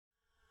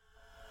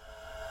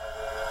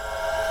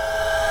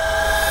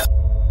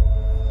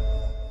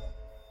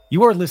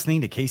You are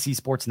listening to KC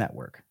Sports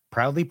Network,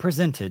 proudly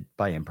presented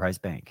by Emprise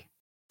Bank.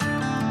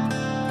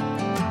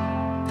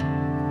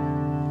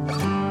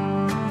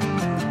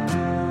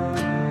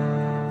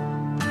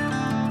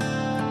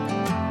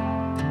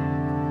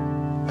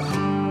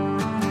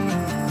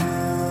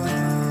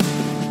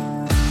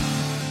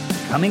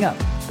 Coming up,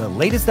 the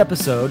latest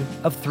episode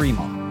of 3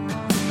 Mall.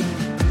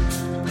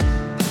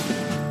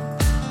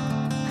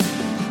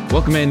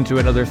 Welcome into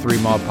another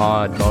 3 Mall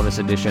Pod bonus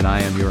edition. I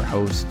am your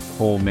host,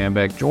 Cole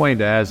Manbeck, joined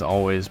as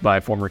always by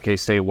former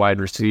K-State wide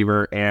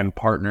receiver and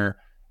partner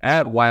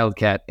at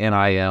Wildcat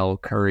NIL,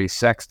 Curry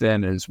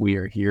Sexton, as we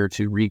are here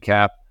to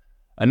recap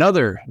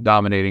another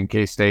dominating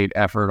K-State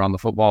effort on the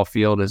football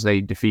field as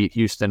they defeat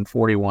Houston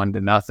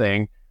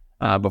 41-0.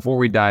 Before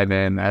we dive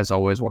in, as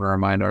always, want to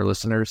remind our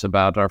listeners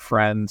about our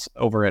friends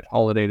over at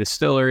Holiday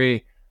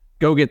Distillery.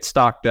 Go get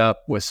stocked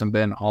up with some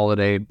Ben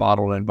Holiday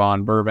bottled and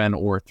bond bourbon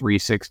or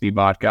 360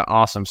 vodka.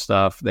 Awesome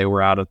stuff. They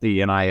were out at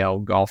the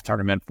NIL golf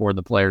tournament for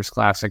the Players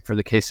Classic for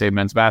the K-State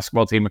men's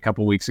basketball team a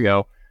couple weeks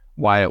ago.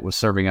 Wyatt was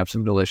serving up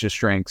some delicious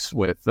drinks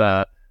with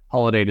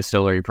Holiday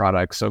Distillery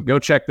products. So go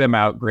check them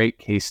out. Great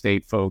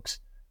K-State folks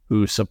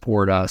who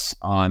support us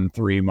on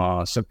 3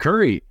 Maw. So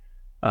Curry,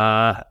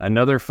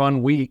 another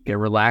fun week, a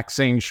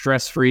relaxing,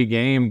 stress-free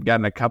game.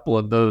 Gotten a couple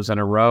of those in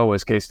a row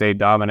as K-State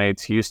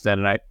dominates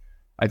Houston. And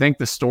I think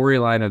the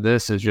storyline of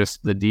this is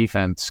just the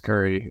defense,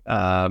 Curry.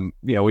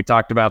 We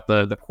talked about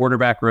the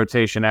quarterback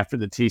rotation after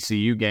the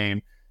TCU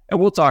game, and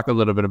we'll talk a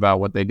little bit about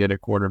what they did at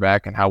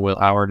quarterback and how Will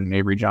Howard and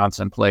Avery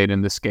Johnson played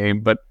in this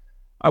game. But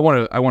I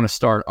want to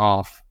start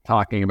off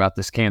talking about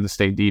this Kansas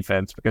State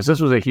defense, because this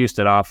was a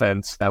Houston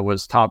offense that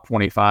was top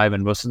 25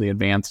 in most of the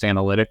advanced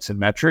analytics and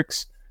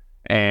metrics,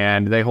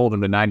 and they hold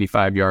them to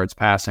 95 yards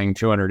passing,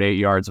 208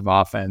 yards of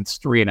offense,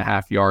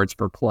 3.5 yards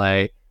per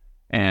play,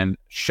 and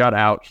shut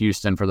out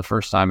Houston for the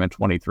first time in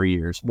 23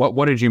 years.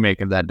 What did you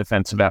make of that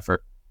defensive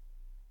effort?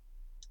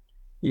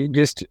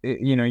 Yet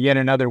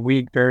another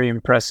week, very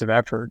impressive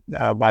effort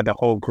by the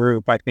whole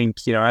group. I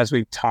think, as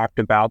we've talked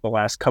about the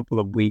last couple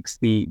of weeks,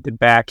 the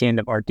back end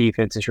of our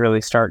defense is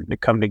really starting to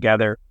come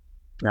together.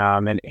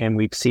 And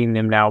we've seen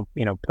them now,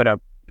 put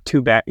up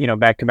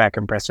back-to-back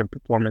impressive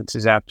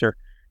performances after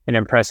an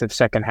impressive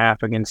second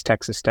half against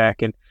Texas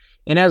Tech.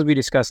 And as we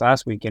discussed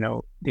last week,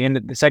 the end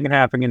of the second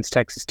half against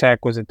Texas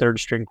Tech was a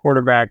third-string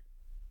quarterback.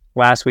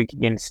 Last week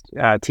against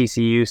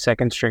TCU,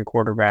 second-string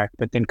quarterback.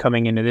 But then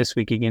coming into this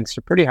week against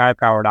a pretty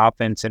high-powered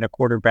offense and a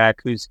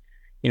quarterback who's,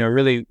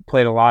 really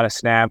played a lot of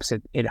snaps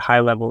at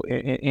high level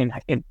in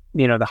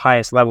the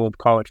highest level of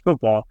college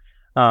football.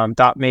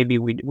 Thought maybe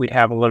we'd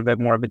have a little bit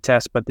more of a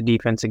test, but the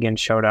defense again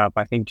showed up.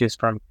 I think just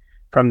from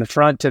the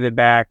front to the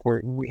back,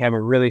 we have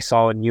a really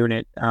solid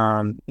unit,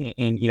 and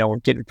we're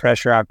getting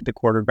pressure after the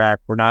quarterback.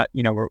 We're not,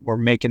 we're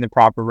making the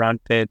proper run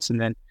fits,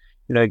 and then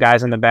the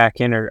guys on the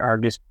back end are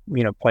just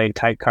playing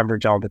tight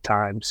coverage all the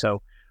time.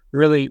 So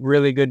really,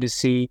 really good to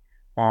see,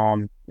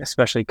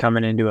 especially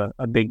coming into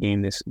a big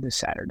game this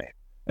Saturday.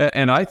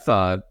 And I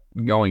thought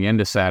going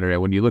into Saturday,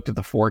 when you looked at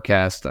the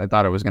forecast, I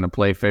thought it was going to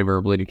play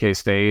favorably to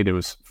K-State. It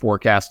was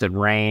forecasted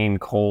rain,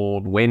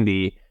 cold,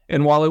 windy.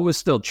 And while it was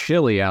still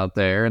chilly out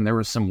there and there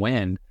was some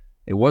wind,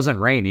 it wasn't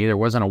rainy. There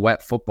wasn't a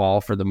wet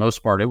football for the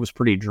most part. It was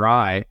pretty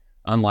dry,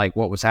 unlike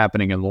what was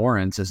happening in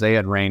Lawrence, as they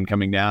had rain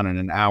coming down and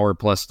an hour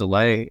plus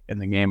delay in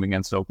the game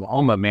against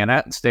Oklahoma.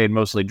 Manhattan stayed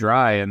mostly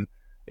dry, and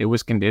it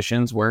was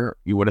conditions where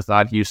you would have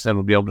thought Houston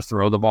would be able to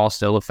throw the ball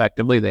still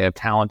effectively. They have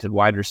talented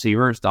wide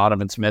receivers.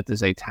 Donovan Smith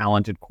is a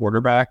talented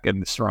quarterback and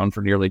has thrown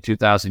for nearly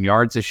 2,000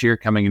 yards this year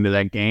coming into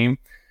that game.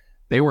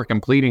 They were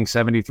completing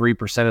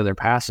 73% of their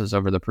passes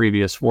over the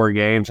previous 4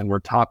 games and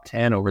were top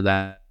 10 over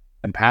that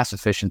in pass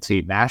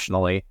efficiency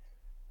nationally,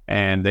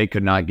 and they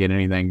could not get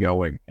anything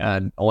going.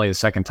 Only the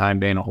second time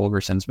Dana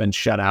Holgerson's been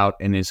shut out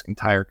in his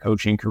entire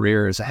coaching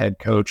career as a head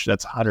coach.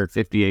 That's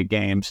 158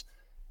 games,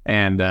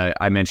 and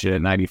I mentioned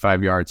it,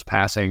 95 yards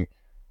passing.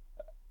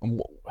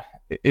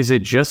 Is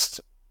it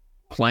just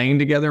playing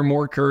together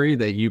more, Curry,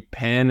 that you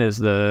pin as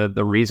the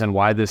reason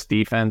why this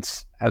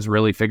defense has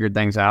really figured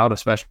things out,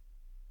 especially?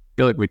 I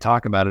feel like we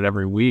talk about it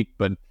every week,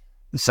 but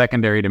the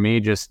secondary to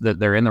me, just that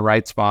they're in the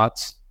right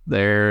spots.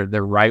 They're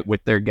right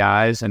with their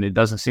guys, and it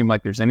doesn't seem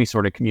like there's any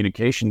sort of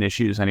communication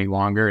issues any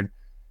longer. It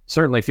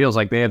certainly feels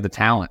like they have the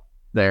talent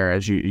there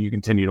as you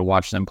continue to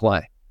watch them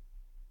play.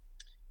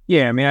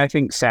 Yeah, I mean, I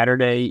think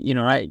Saturday,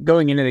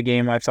 going into the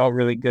game, I felt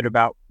really good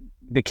about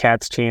the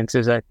Cats'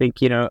 chances. I think,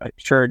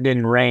 sure, it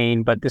didn't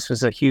rain, but this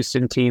was a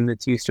Houston team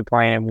that's used to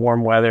playing in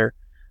warm weather,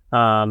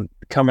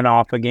 coming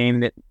off a game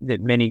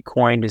that many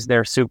coined as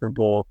their Super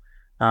Bowl.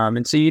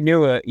 And so you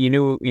knew a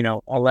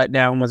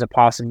letdown was a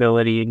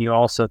possibility, and you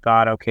also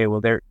thought, okay,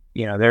 well, they're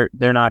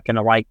not going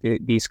to like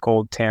these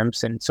cold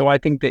temps. And so I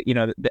think that,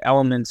 the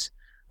elements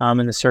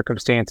and the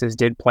circumstances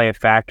did play a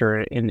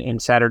factor in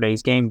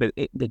Saturday's game. But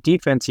the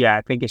defense,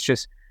 I think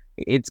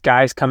it's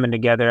guys coming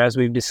together, as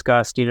we've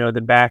discussed.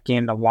 The back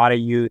end, a lot of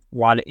youth, a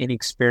lot of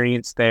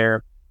inexperience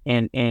there,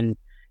 and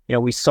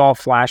we saw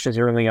flashes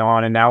early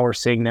on, and now we're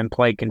seeing them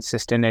play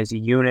consistent as a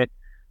unit.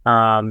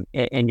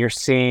 And you're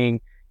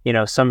seeing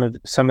some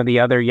of the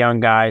other young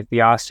guys,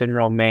 the Austin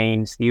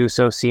Romaines, the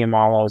Uso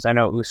Ciamalos. I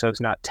know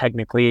Uso's not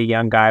technically a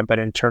young guy, but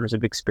in terms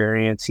of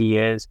experience, he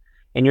is.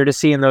 And you're just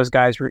seeing those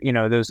guys,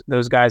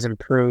 those guys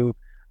improve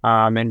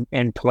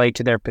and play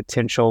to their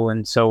potential.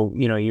 And so,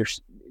 you're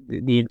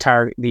the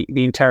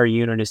entire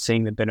unit is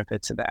seeing the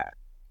benefits of that.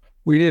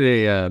 We did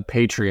a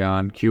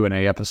Patreon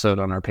Q&A episode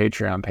on our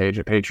Patreon page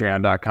at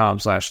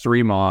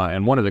patreon.com/3maw.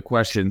 And one of the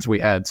questions we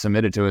had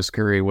submitted to us,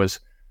 Curry, was,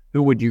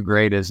 who would you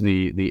grade as who's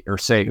the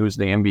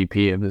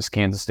MVP of this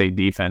Kansas State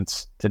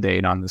defense to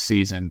date on the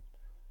season?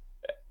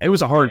 It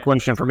was a hard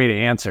question for me to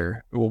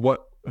answer. Well,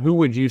 who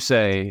would you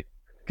say?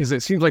 Because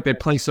it seems like they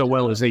play so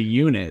well as a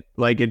unit.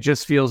 Like, it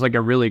just feels like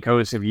a really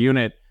cohesive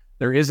unit.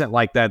 There isn't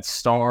like that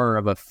star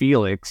of a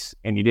Felix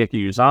and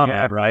Yudiki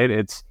Uzama, right?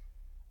 It's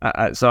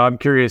so I'm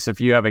curious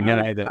if you have a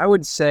guy that I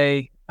would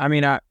say. I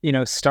mean,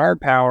 star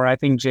power. I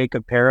think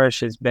Jacob Parrish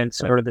has been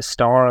sort of the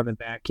star on the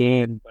back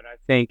end, but I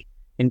think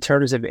in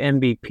terms of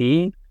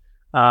MVP,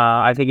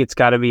 I think it's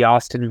got to be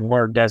Austin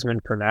Moore,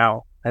 Desmond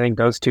Purnell. I think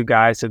those two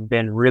guys have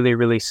been really,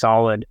 really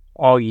solid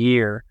all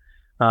year.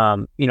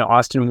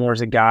 Austin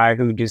Moore's a guy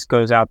who just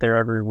goes out there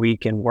every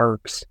week and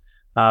works.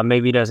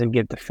 Maybe doesn't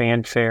get the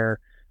fanfare.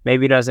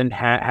 Maybe hasn't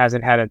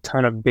had a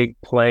ton of big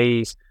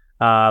plays,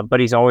 but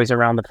he's always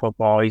around the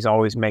football. He's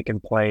always making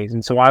plays.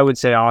 And so I would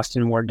say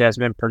Austin Moore,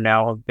 Desmond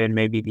Purnell have been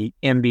maybe the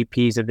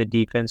MVPs of the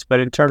defense.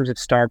 But in terms of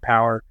star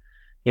power,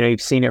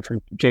 you've seen it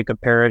from Jacob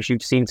Parrish.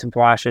 You've seen some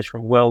flashes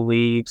from Will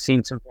Lee. You've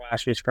seen some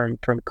flashes from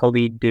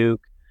Khalid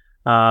Duke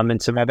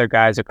and some other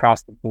guys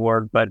across the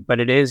board. But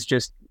it is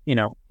just,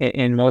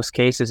 in most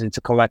cases, it's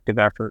a collective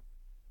effort.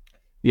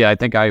 Yeah, I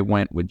think I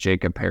went with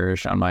Jacob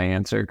Parrish on my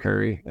answer,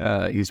 Curry.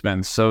 He's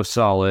been so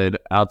solid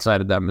outside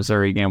of that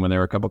Missouri game when there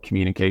were a couple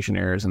communication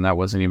errors, and that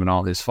wasn't even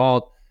all his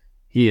fault.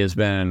 He has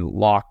been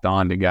locked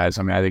on to guys.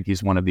 I mean, I think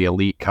he's one of the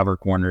elite cover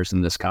corners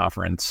in this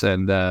conference,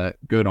 and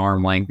good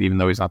arm length, even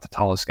though he's not the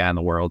tallest guy in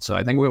the world. So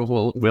I think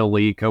Will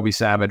Lee, Kobe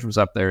Savage was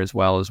up there as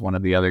well as one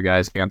of the other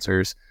guys'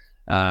 answers.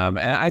 And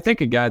I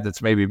think a guy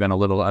that's maybe been a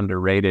little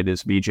underrated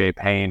is BJ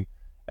Payne,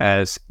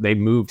 as they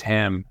moved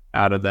him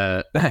out of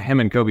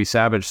him and Kobe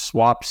Savage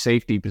swapped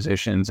safety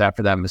positions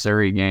after that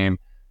Missouri game,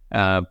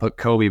 put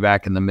Kobe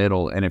back in the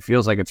middle, and it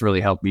feels like it's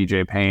really helped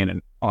BJ Payne,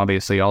 and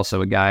obviously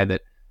also a guy that,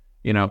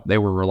 they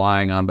were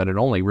relying on, but it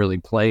only really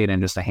played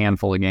in just a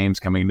handful of games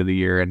coming into the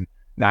year, and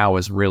now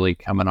is really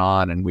coming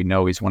on, and we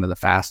know he's one of the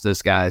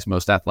fastest guys,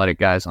 most athletic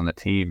guys on the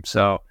team,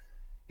 so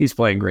he's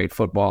playing great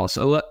football.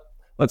 So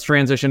let's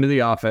transition to the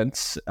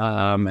offense,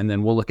 and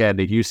then we'll look at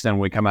Houston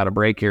when we come out of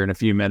break here in a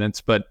few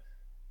minutes, but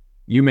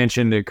you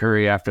mentioned to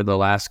Curry after the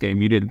last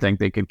game, you didn't think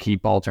they could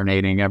keep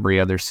alternating every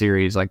other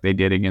series like they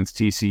did against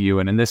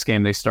TCU. And in this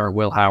game, they start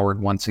Will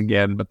Howard once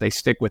again, but they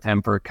stick with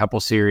him for a couple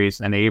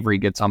series, and Avery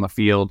gets on the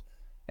field,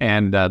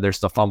 and there's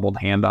the fumbled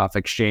handoff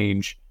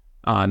exchange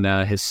on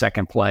his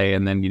second play,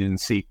 and then you didn't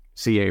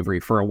see Avery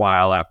for a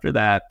while after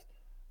that.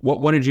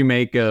 What did you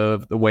make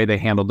of the way they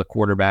handled the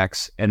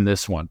quarterbacks in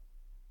this one?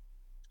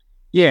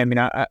 Yeah, I mean,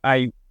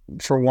 I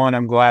for one,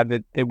 I'm glad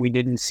that we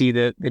didn't see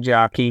the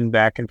jockeying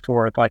back and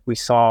forth like we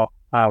saw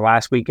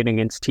last weekend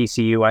against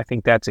TCU. I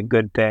think that's a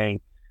good thing.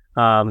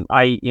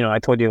 I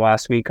told you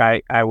last week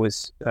I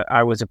was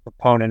a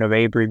proponent of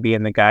Avery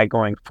being the guy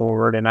going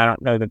forward, and I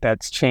don't know that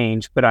that's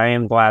changed, but I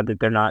am glad that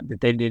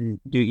they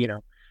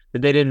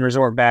didn't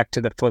resort back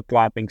to the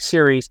flip-flopping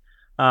series.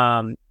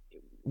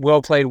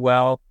 Will played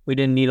well. We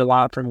didn't need a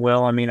lot from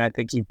Will. I mean, I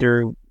think he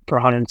threw for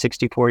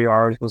 164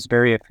 yards, was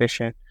very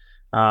efficient.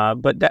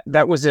 But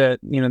that was a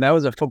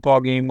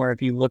football game where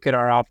if you look at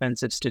our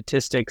offensive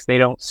statistics, they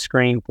don't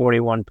screen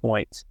 41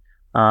 points.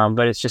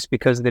 But it's just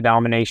because of the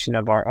dominance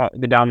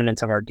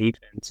of our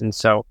defense. And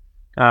so,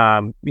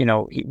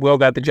 Will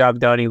got the job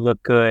done. He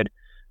looked good.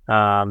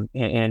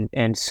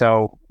 And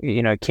so,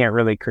 can't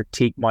really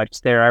critique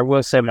much there. I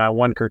will say my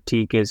one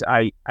critique is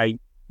I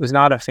was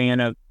not a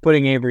fan of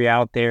putting Avery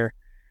out there.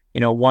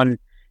 The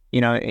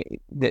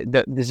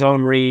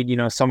zone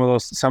read, some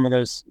of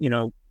those,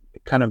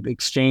 kind of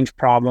exchange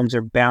problems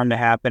are bound to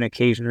happen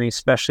occasionally,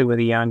 especially with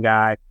a young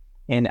guy.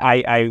 And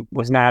I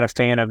was not a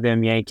fan of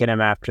them yanking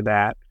him after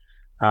that.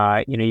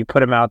 You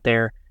put him out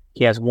there,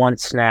 he has one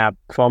snap,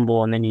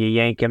 fumble, and then you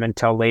yank him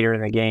until later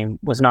in the game.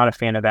 Was not a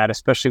fan of that,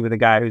 especially with a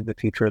guy who's the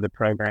future of the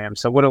program.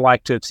 So would have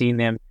liked to have seen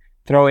them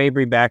throw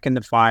Avery back in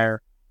the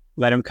fire,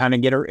 let him kind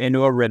of get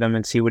into a rhythm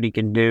and see what he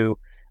can do.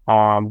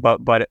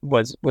 But it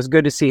was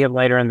good to see him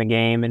later in the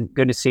game, and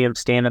good to see him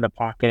stand in the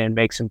pocket and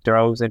make some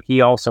throws. And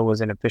he also was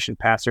an efficient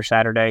passer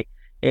Saturday,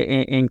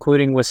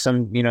 including with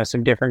some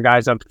different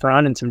guys up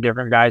front and some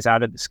different guys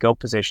out of the skill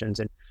positions.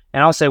 And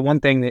I'll say one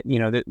thing that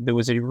there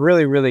was a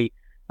really, really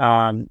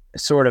it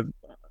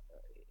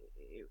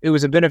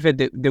was a benefit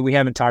that we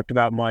haven't talked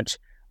about much,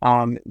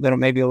 that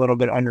maybe a little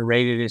bit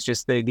underrated, is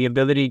just the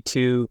ability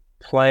to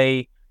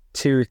play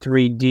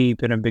 2-3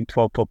 deep in a Big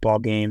 12 football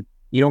game.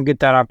 You don't get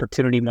that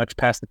opportunity much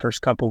past the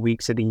first couple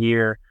weeks of the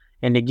year,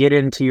 and to get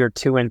into your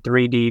 2 and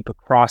 3 deep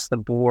across the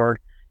board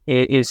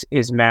is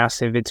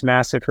massive. It's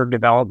massive for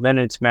development.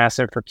 It's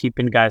massive for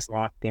keeping guys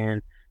locked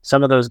in.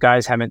 some of those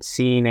guys haven't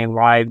seen a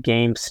live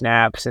game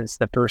snap since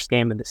the first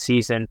game of the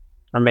season,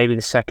 or maybe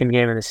the second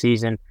game of the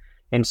season.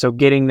 And so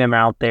getting them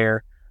out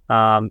there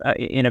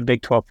in a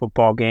Big 12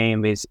 football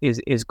game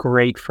is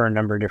great for a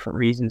number of different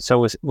reasons. So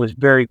was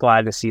very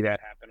glad to see that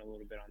happen a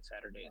little bit on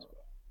Saturday as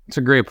well. It's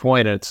a great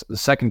point. It's the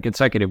second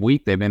consecutive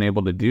week they've been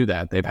able to do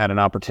that. They've had an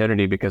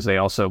opportunity because they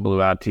also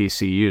blew out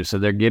TCU. So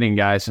they're getting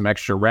guys some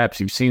extra reps.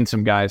 You've seen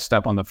some guys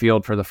step on the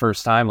field for the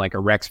first time, like a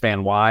Rex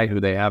Van Wy,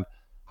 who they have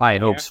high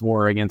hopes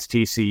for against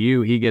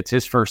TCU. He gets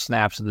his first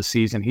snaps of the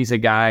season. He's a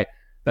guy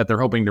that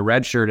they're hoping to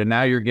redshirt. And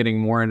now you're getting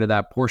more into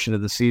that portion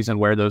of the season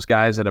where those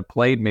guys that have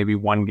played maybe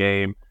one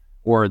game,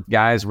 or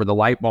guys where the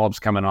light bulb's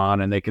coming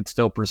on and they could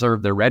still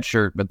preserve their red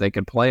shirt, but they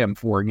could play them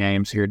 4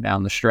 games here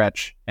down the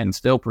stretch and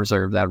still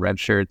preserve that red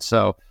shirt.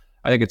 So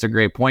I think it's a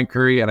great point,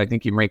 Curry, and I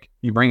think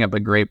you bring up a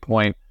great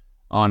point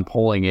on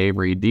pulling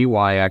Avery.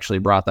 DY actually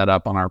brought that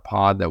up on our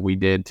pod that we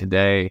did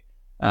today,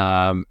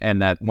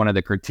 and that one of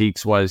the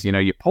critiques was,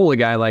 you pull a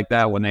guy like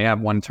that when they have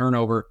one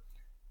turnover,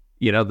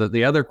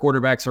 the other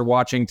quarterbacks are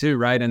watching too,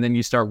 right? And then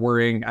you start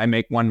worrying, I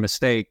make one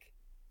mistake,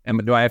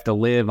 and do I have to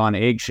live on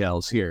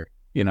eggshells here?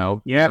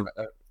 Yeah.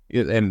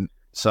 And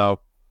so.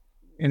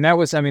 And that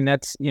was,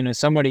 that's,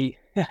 somebody,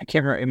 I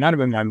can't remember, it might have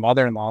been my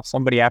mother-in-law,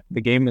 somebody after the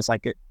game was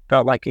like, it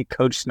felt like a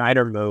Coach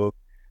Snyder move.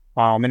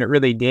 And it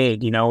really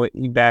did,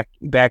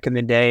 back in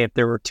the day, if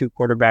there were 2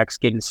 quarterbacks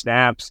getting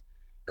snaps,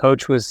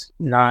 Coach was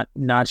not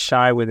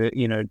shy with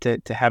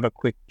it, to have a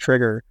quick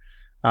trigger,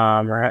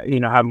 or,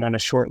 have him on a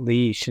short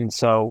leash. And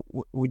so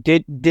we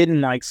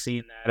didn't like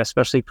seeing that,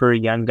 especially for a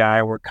young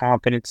guy where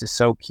confidence is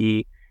so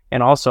key.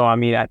 And also,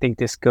 I think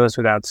this goes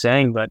without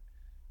saying, but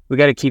we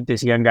got to keep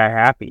this young guy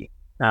happy.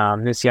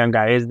 This young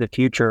guy is the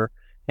future,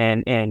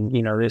 and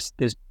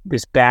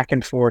this back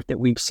and forth that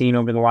we've seen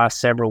over the last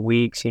several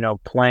weeks.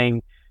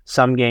 Playing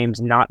some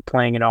games, not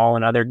playing at all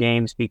in other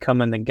games,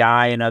 becoming the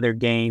guy in other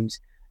games.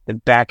 The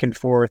back and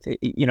forth.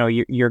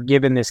 You're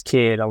giving this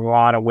kid a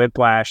lot of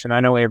whiplash, and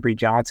I know Avery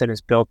Johnson is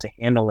built to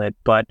handle it,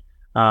 but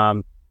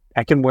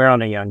that can wear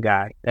on a young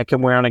guy. That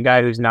can wear on a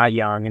guy who's not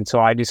young. And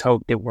so I just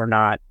hope that we're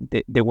not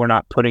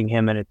putting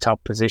him in a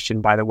tough position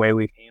by the way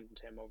we've handled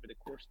him over the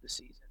course of the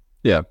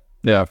season.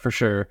 Yeah, for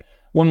sure.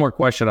 One more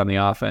question on the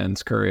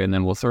offense, Curry, and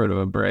then we'll throw to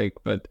a break.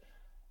 But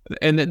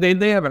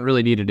they haven't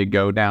really needed to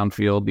go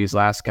downfield these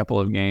last couple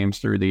of games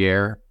through the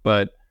air.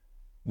 But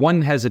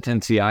one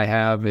hesitancy I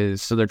have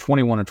is, so they're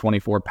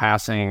 21-24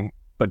 passing,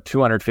 but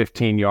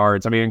 215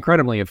 yards.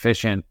 Incredibly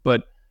efficient,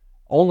 but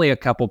only a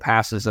couple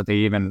passes that they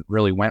even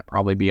really went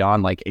probably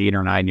beyond like 8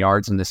 or 9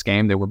 yards in this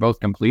game. They were both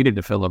completed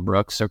to Phillip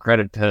Brooks. So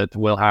credit to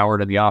Will Howard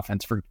and the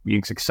offense for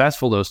being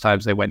successful those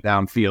times they went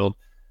downfield.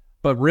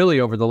 But really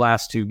over the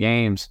last 2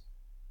 games,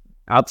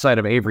 outside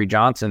of Avery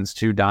Johnson's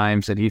 2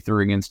 dimes that he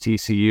threw against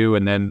TCU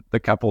and then the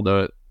couple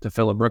to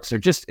Phillip Brooks, there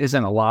just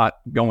isn't a lot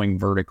going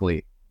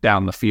vertically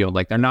down the field.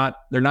 Like they're not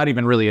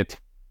even really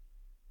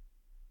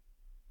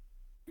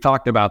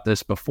talked about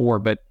this before,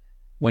 but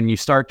when you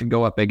start to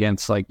go up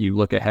against, like you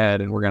look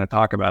ahead, and we're going to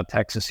talk about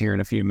Texas here in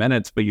a few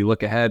minutes, but you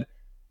look ahead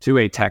to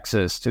a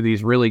Texas, to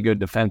these really good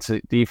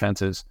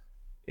defenses,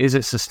 is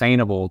it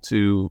sustainable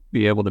to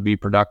be able to be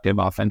productive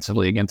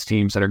offensively against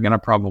teams that are going to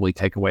probably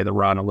take away the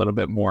run a little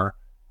bit more,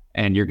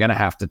 and you're going to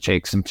have to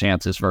take some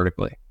chances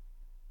vertically?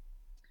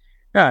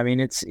 Yeah,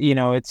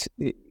 it's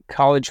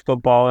college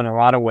football in a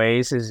lot of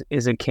ways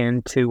is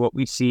akin to what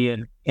we see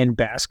in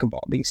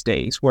basketball these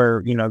days,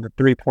 where the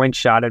 3-point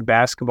shot in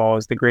basketball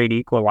is the great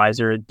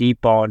equalizer. A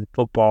deep ball in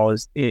football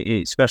is,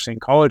 especially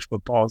in college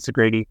football, is the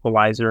great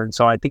equalizer. And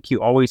so I think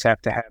you always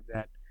have to have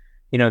that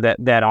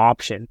that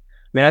option.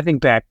 I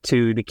think back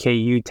to the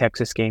KU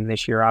Texas game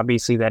this year.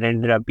 Obviously, that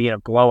ended up being a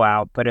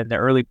blowout, but in the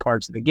early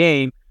parts of the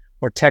game,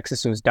 where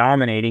Texas was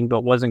dominating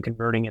but wasn't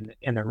converting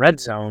in the red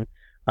zone,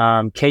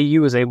 KU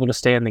was able to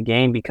stay in the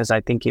game because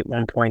I think at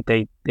one point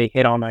they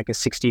hit on like a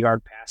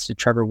 60-yard pass to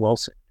Trevor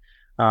Wilson.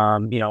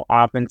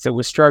 Offense that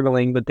was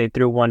struggling, but they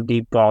threw one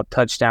deep ball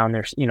touchdown.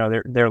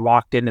 They're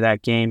locked into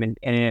that game and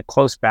in a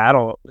close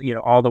battle,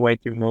 all the way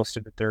through most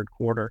of the third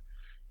quarter.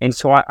 And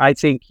so I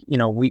think,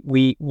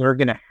 we're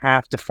going to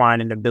have to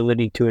find an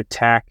ability to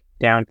attack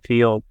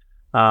downfield.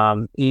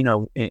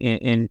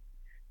 And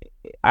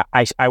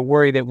I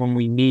worry that when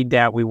we need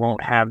that, we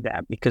won't have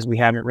that because we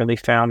haven't really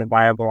found a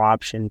viable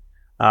option,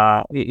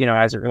 as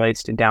it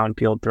relates to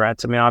downfield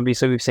threats.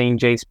 Obviously we've seen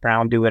Jace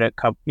Brown do it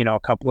a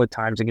couple of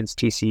times against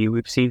TCU.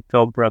 We've seen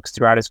Phil Brooks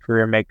throughout his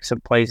career make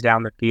some plays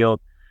down the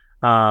field.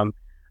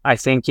 I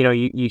think,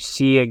 you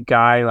see a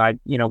guy like,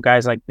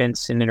 guys like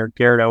Benson or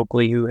Garrett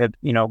Oakley who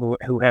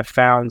have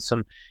found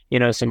some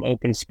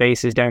open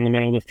spaces down the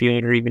middle of the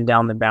field or even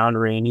down the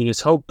boundary. And you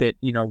just hope that,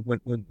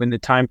 when the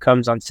time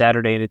comes on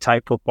Saturday in a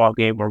tight football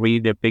game where we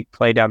need a big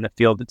play down the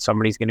field, that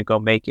somebody's going to go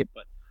make it.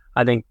 But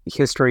I think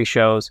history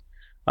shows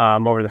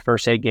over the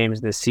first 8 games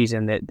of this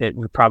season that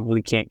we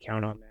probably can't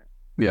count on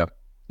that.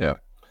 Yeah.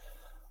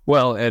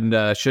 Well,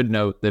 and should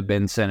note that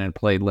Benson had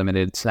played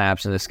limited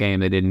snaps in this game.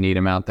 They didn't need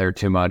him out there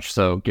too much.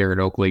 So Garrett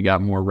Oakley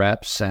got more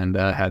reps and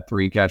had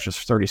 3 catches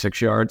for 36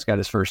 yards, got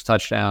his first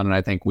touchdown. And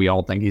I think we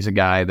all think he's a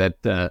guy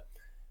that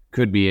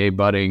could be a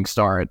budding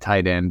star at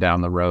tight end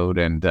down the road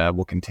and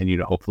will continue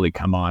to hopefully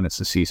come on as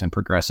the season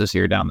progresses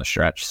here down the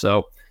stretch.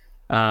 So,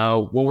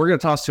 well, we're going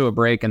to toss to a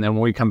break. And then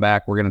when we come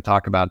back, we're going to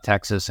talk about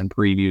Texas and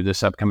preview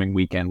this upcoming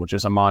weekend, which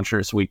is a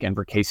monstrous weekend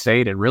for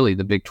K-State and really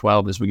the Big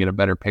 12 as we get a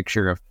better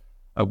picture of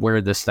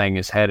where this thing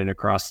is headed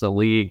across the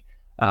league.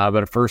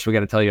 But first, we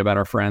got to tell you about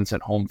our friends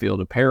at Home Field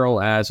Apparel.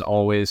 As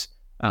always,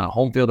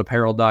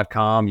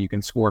 homefieldapparel.com. You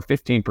can score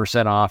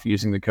 15% off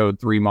using the code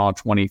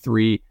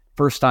 3MAW23.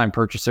 First-time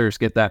purchasers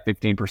get that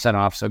 15%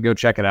 off. So go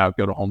check it out.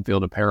 Go to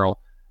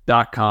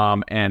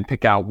homefieldapparel.com and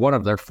pick out one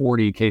of their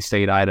 40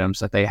 K-State items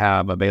that they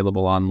have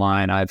available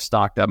online. I've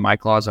stocked up my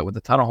closet with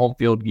a ton of home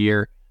field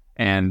gear,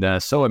 and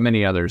so have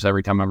many others.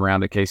 Every time I'm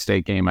around a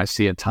K-State game, I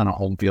see a ton of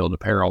home field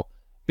apparel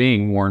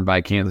being worn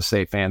by Kansas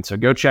State fans. So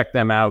go check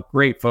them out.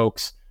 Great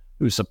folks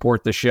who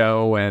support the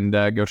show, and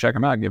go check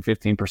them out. Get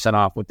 15%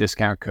 off with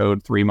discount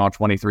code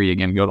 3MAW23.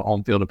 Again, go to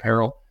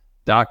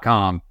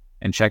homefieldapparel.com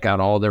and check out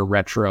all their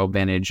retro,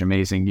 vintage,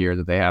 amazing gear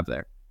that they have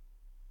there.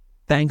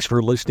 Thanks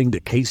for listening to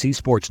KC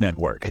Sports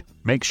Network.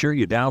 Make sure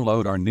you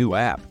download our new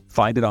app.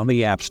 Find it on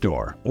the App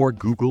Store or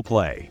Google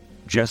Play.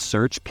 Just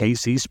search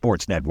KC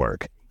Sports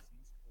Network.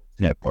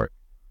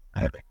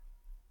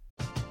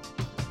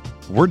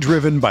 We're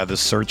driven by the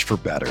search for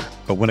better.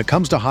 But when it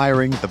comes to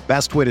hiring, the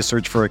best way to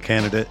search for a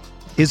candidate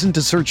isn't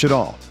to search at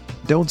all.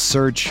 Don't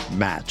search,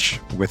 match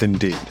with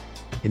Indeed.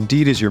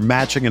 Indeed is your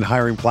matching and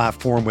hiring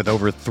platform with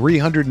over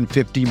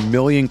 350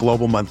 million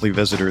global monthly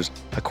visitors,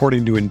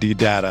 according to Indeed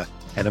data,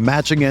 and a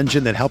matching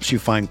engine that helps you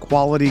find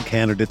quality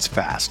candidates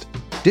fast.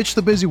 Ditch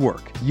the busy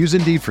work. Use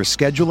Indeed for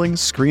scheduling,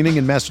 screening,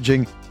 and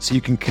messaging so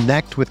you can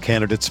connect with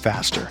candidates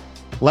faster.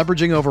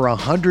 Leveraging over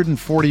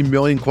 140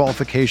 million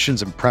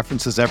qualifications and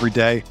preferences every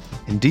day,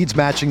 Indeed's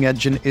matching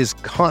engine is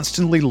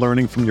constantly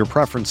learning from your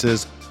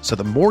preferences, so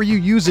the more you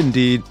use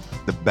Indeed,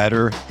 the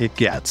better it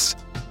gets.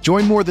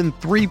 Join more than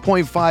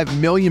 3.5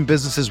 million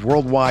businesses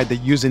worldwide that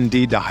use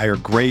Indeed to hire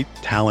great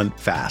talent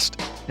fast.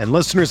 And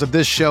listeners of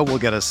this show will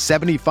get a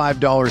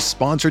 $75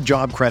 sponsored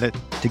job credit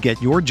to get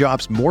your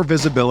jobs more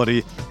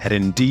visibility at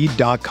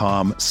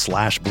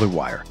Indeed.com/Blue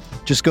Wire.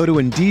 Just go to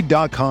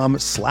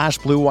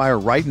Indeed.com/Blue Wire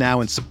right now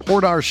and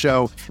support our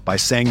show by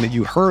saying that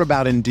you heard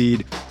about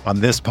Indeed on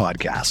this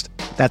podcast.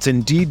 That's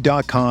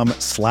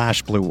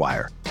Indeed.com/Blue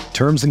Wire.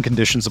 Terms and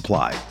conditions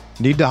apply.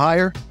 Need to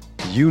hire?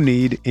 You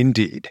need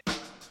Indeed.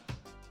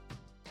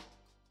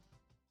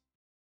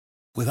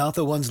 Without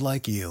the ones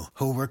like you,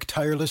 who work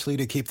tirelessly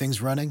to keep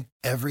things running,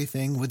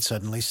 everything would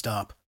suddenly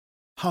stop.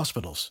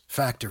 Hospitals,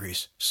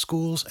 factories,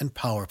 schools, and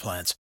power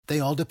plants, they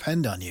all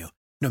depend on you.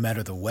 No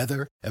matter the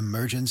weather,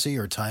 emergency,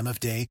 or time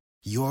of day,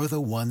 you're the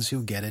ones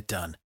who get it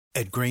done.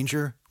 At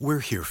Grainger, we're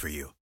here for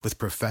you with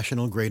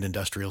professional-grade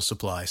industrial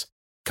supplies.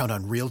 Count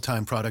on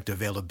real-time product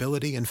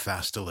availability and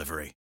fast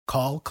delivery.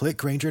 Call,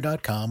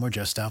 clickgrainger.com, or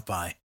just stop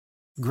by.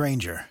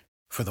 Grainger,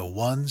 for the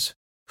ones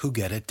who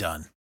get it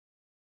done.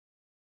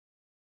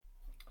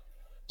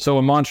 So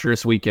a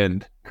monstrous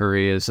weekend,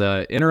 Curry, is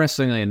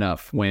interestingly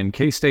enough, when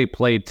K-State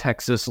played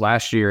Texas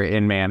last year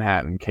in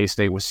Manhattan,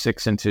 K-State was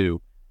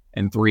 6-2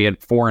 and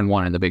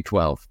 4-1 in the Big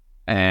 12.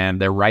 And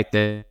they're right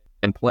there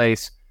in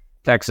place.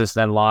 Texas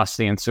then lost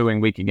the ensuing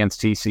week against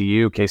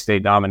TCU.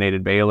 K-State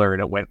dominated Baylor,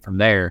 and it went from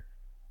there.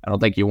 I don't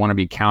think you want to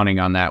be counting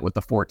on that with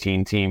the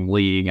 14-team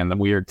league and the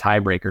weird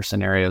tiebreaker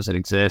scenarios that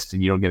exist,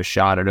 and you don't get a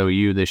shot at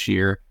OU this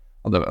year,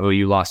 although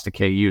OU lost to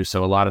KU.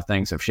 So a lot of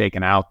things have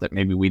shaken out that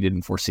maybe we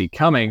didn't foresee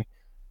coming.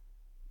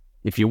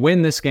 If you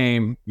win this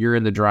game, you're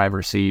in the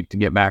driver's seat to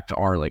get back to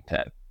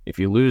Arlington. If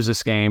you lose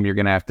this game, you're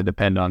going to have to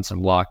depend on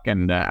some luck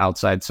and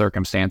outside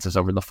circumstances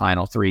over the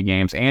final 3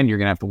 games, and you're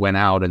going to have to win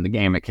out, and the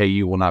game at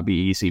KU will not be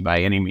easy by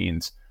any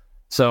means.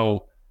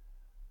 So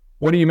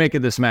what do you make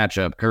of this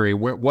matchup, Curry?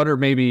 What are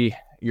maybe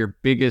your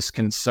biggest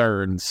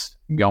concerns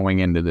going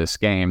into this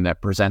game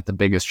that present the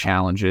biggest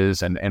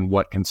challenges, and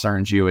what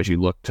concerns you as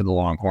you look to the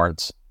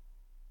Longhorns?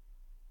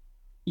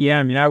 Yeah,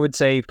 I mean, I would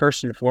say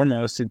first and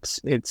foremost,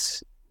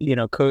 it's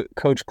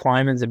Coach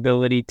Kleiman's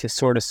ability to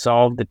sort of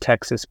solve the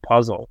Texas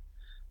puzzle.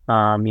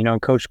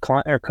 Coach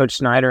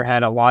Snyder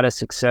had a lot of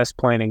success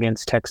playing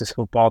against Texas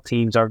football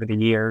teams over the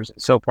years.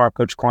 So far,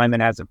 Coach Kleiman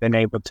hasn't been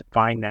able to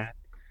find that.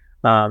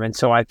 And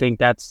so I think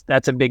that's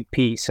a big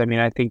piece. I mean,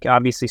 I think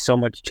obviously so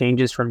much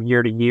changes from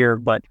year to year,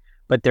 but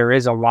there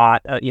is a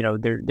lot.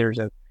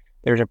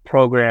 There's a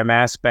program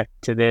aspect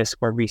to this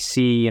where we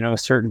see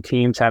certain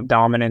teams have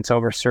dominance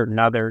over certain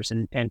others,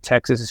 and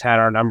Texas has had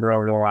our number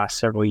over the last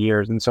several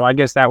years. And so I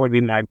guess that would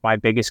be my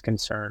biggest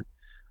concern.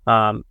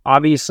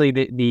 Obviously,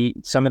 the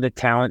some of the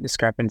talent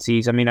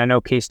discrepancies. I mean, I know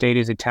K-State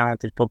is a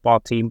talented football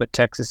team, but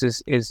Texas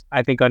is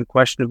I think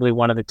unquestionably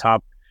one of the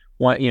top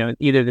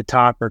either the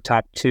top or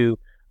top 2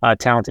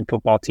 talented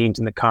football teams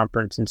in the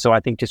conference. And so I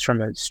think just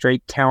from a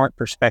straight talent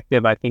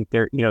perspective, I think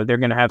they're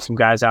going to have some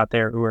guys out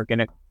there who are going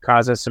to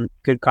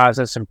could cause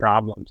us some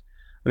problems.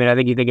 I mean, I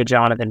think you think of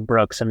Jonathan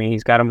Brooks. I mean,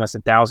 he's got almost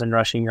 1,000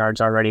 rushing yards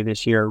already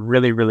this year.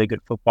 Really, really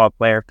good football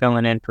player,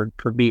 filling in for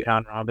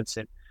Beaton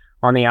Robinson.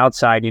 On the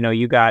outside,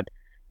 you got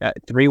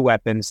three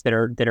weapons that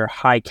are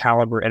high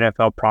caliber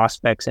NFL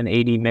prospects, and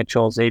A.D.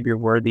 Mitchell, Xavier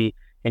Worthy,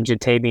 and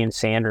Jatavian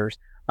Sanders.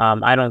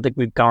 I don't think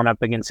we've gone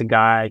up against a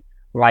guy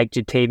like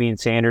Jatavian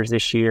Sanders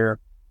this year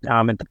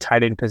at the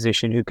tight end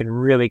position who can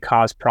really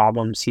cause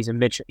problems. He's a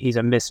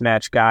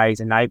mismatch guy.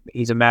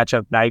 He's a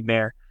matchup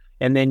nightmare.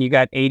 And then you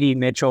got A.D.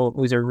 Mitchell,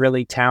 who's a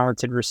really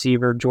talented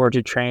receiver,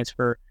 Georgia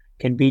transfer,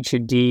 can beat you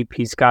deep.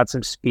 He's got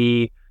some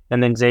speed.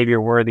 And then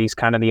Xavier Worthy's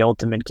kind of the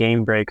ultimate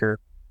game breaker.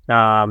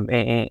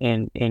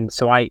 And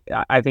so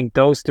I think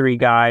those three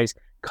guys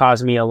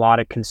cause me a lot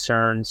of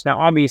concerns.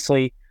 Now,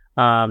 obviously,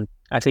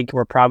 I think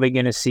we're probably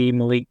going to see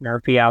Malik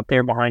Murphy out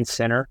there behind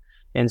center.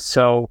 And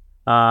so,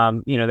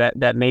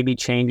 that maybe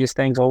changes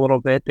things a little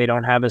bit. They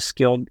don't have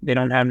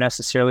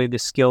necessarily the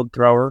skilled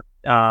thrower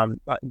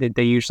that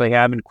they usually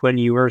have, and Quinn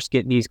Ewers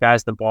getting these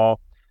guys the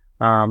ball.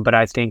 But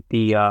I think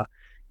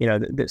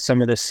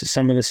some of the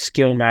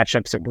skill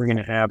matchups that we're going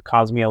to have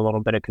cause me a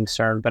little bit of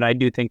concern. But I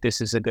do think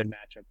this is a good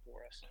matchup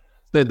for us.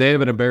 They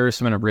have an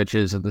embarrassment of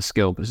riches at the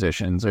skill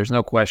positions. There's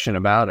no question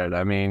about it.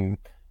 I mean,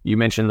 you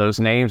mentioned those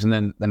names, and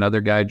then another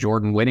guy,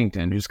 Jordan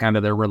Whittington, who's kind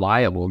of their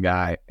reliable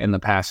guy in the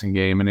passing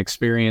game, an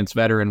experienced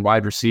veteran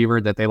wide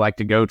receiver that they like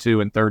to go to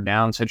in third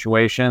down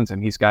situations,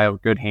 and he's got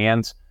good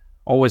hands,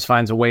 always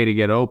finds a way to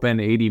get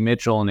open. A.D.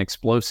 Mitchell, an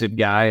explosive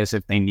guy, as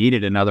if they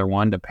needed another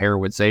one to pair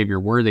with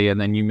Xavier Worthy.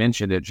 And then you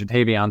mentioned it,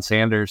 Jatavian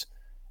Sanders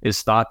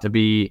is thought to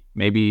be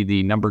maybe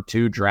the number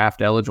 2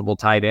 draft-eligible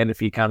tight end if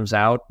he comes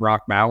out.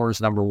 Brock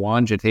Bowers, number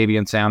 1.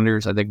 Jatavian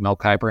Sanders, I think Mel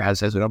Kiper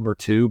has as number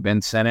 2.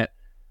 Ben Sennett,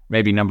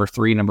 maybe number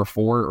 3, number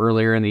 4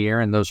 earlier in the year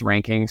in those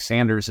rankings.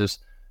 Sanders is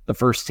the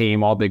first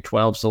team All Big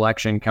 12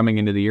 selection coming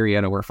into the year. He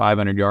had over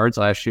 500 yards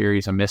last year.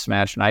 He's a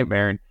mismatch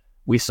nightmare, and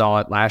we saw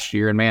it last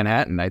year in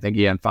Manhattan. I think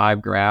he had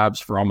 5 grabs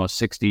for almost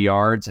 60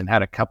 yards and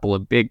had a couple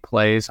of big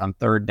plays on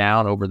third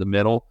down over the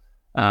middle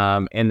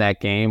in that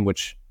game,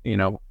 which,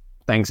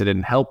 things that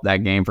didn't help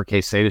that game for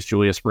K-State is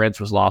Julius Brents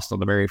was lost on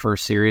the very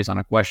first series on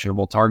a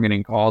questionable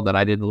targeting call that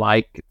I didn't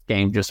like.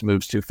 Game just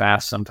moves too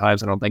fast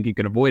sometimes. I don't think you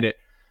could avoid it.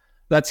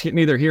 That's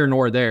neither here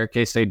nor there.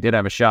 K-State did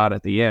have a shot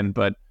at the end,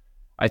 but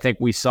I think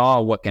we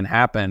saw what can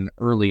happen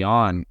early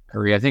on,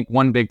 Curry. I think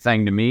one big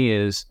thing to me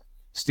is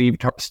Steve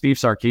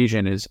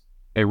Sarkisian is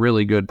a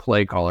really good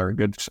play caller,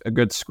 a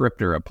good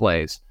scripter of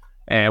plays.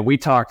 And we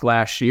talked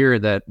last year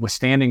that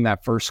withstanding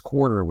that first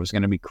quarter was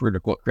going to be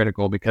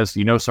critical because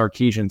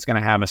Sarkisian's going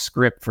to have a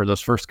script for those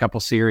first couple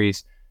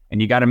series,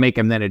 and you got to make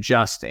him then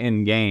adjust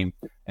in game.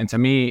 And to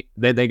me,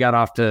 they got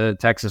off to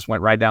Texas,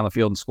 went right down the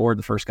field and scored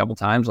the first couple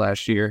times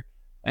last year.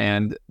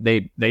 And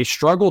they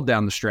struggled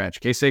down the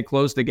stretch. K-State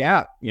closed the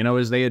gap,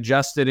 as they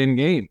adjusted in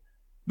game.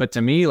 But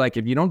to me,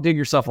 if you don't dig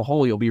yourself a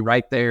hole, you'll be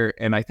right there.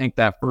 And I think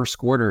that first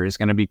quarter is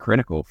going to be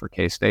critical for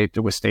K-State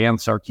to withstand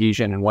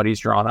Sarkisian and what he's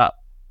drawn up.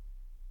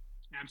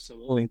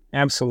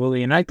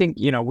 Absolutely. And I think,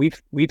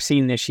 we've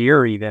seen this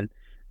year even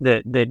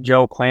that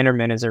Joe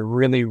Klanderman is a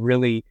really,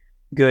 really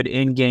good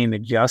in-game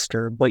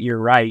adjuster. But you're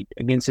right.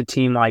 Against a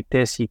team like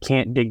this, you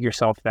can't dig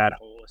yourself that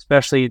hole,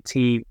 especially a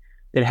team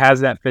that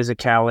has that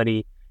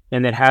physicality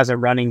and that has a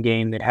running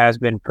game that has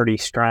been pretty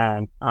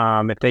strong.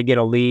 If they get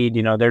a lead,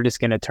 they're just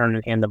going to turn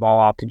and hand the ball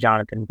off to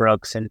Jonathan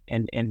Brooks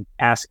and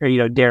ask,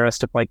 or, dare us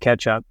to play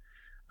catch up.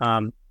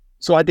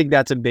 So I think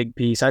that's a big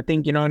piece. I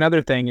think,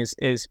 another thing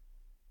is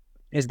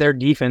their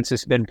defense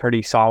has been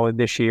pretty solid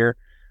this year.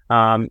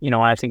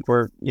 I think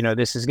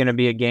this is going to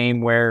be a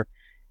game where,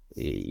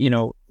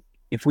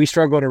 if we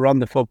struggle to run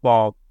the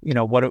football,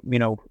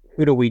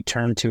 who do we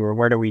turn to or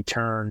where do we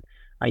turn?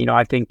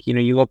 I think,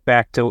 you look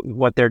back to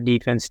what their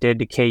defense did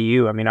to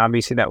KU. I mean,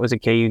 obviously that was a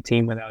KU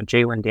team without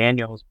Jalen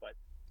Daniels,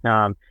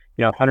 but,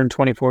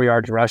 124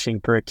 yards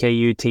rushing for a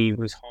KU team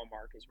whose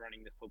hallmark is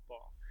running the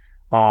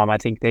football. I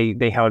think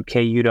they held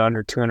KU to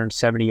under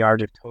 270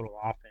 yards of total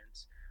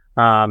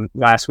offense.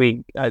 Last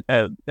week,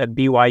 a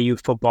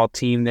BYU football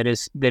team that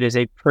is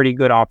a pretty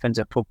good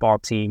offensive football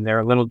team.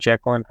 They're a little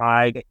Jekyll and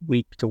Hyde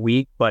week to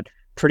week, but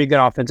pretty good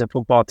offensive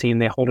football team.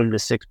 They hold them to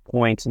 6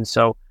 points. And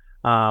so,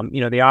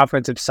 the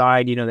offensive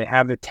side, they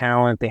have the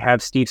talent. They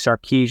have Steve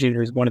Sarkisian,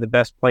 who's one of the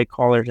best play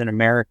callers in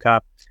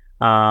America.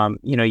 But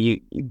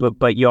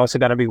you also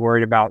got to be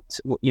worried about,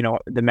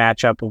 the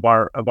matchup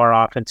of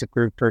our offensive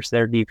group versus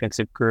their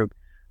defensive group.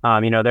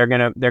 They're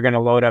gonna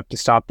load up to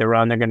stop the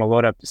run. They're gonna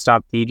load up to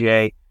stop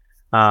DJ,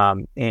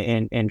 and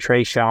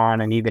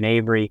Trayshawn and even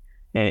Avery,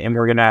 and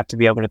we're gonna have to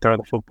be able to throw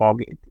the football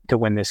to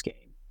win this game.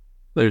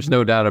 There's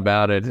no doubt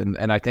about it,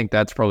 and I think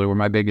that's probably where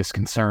my biggest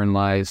concern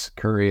lies,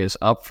 Curry, is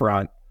up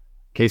front.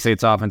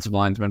 K-State's offensive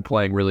line's been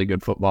playing really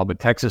good football, but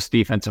Texas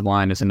defensive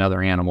line is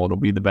another animal. It'll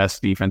be the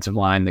best defensive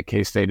line that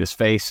K-State has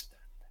faced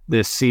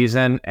this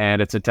season,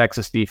 and it's a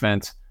Texas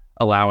defense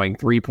allowing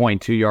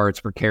 3.2 yards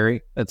per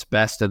carry. That's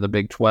best of the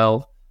Big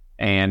 12,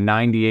 and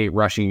 98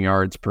 rushing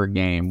yards per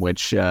game,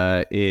 which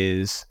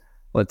is,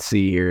 let's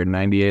see here,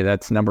 98,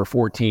 that's number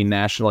 14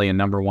 nationally and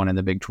number 1 in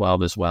the Big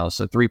 12 as well.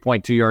 So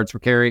 3.2 yards per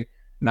carry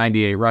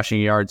 98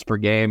 rushing yards per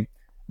game.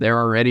 They're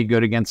already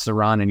good against the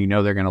run, and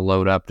they're going to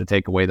load up to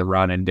take away the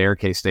run and dare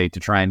K-State to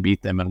try and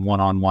beat them in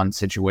one-on-one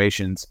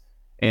situations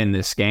in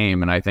this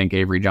game. And I think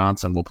Avery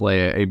Johnson will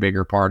play a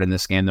bigger part in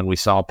this game than we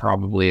saw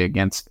probably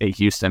against a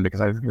Houston,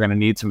 because I think we're going to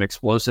need some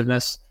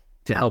explosiveness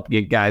to help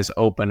get guys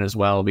open as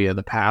well via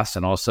the pass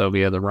and also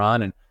via the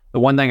run. And the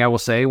one thing I will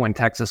say, when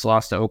Texas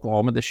lost to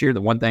Oklahoma this year,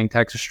 the one thing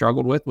Texas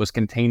struggled with was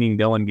containing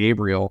Dylan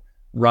Gabriel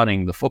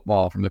running the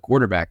football from the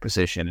quarterback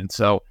position. And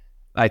so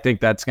I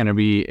think that's going to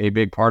be a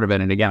big part of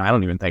it. And again, I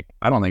don't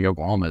think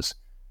Oklahoma's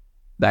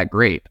that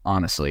great,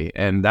 honestly.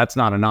 And that's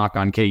not a knock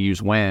on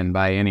KU's win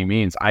by any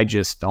means. I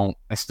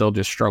still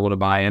just struggle to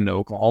buy into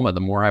Oklahoma. The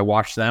more I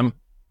watch them,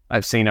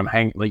 I've seen them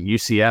hang, like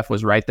UCF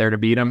was right there to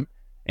beat them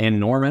in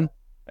Norman.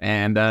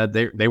 And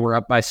they were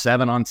up by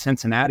 7 on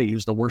Cincinnati,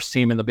 who's the worst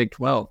team in the Big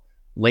 12,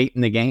 late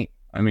in the game.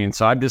 I mean,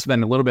 so I've just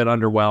been a little bit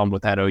underwhelmed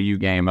with that OU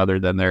game, other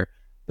than their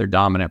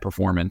dominant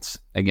performance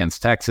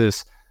against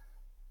Texas.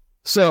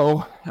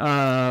 So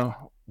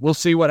we'll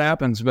see what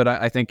happens, but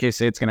I think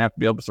K-State's going to have to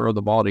be able to throw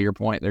the ball. To your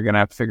point, they're going to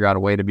have to figure out a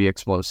way to be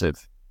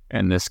explosive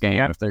in this game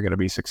if they're going to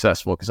be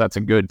successful, because that's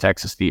a good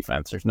Texas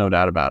defense. There's no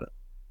doubt about it.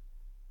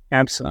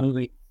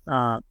 Absolutely.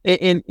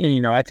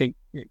 And I think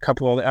a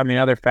couple of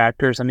other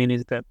factors.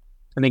 Is that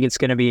I think it's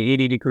going to be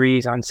 80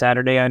 degrees on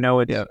Saturday. I know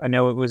it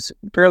was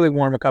fairly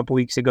warm a couple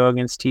weeks ago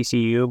against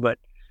TCU, but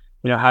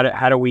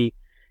how do we,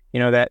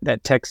 that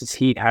Texas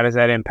heat, how does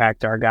that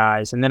impact our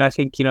guys? And then I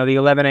think, the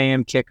 11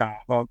 a.m. kickoff.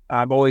 Well,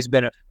 I've always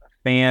been a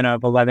fan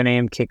of 11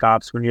 a.m.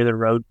 kickoffs when you're the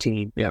road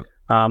team. Yeah.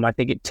 I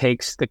think it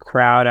takes the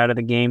crowd out of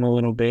the game a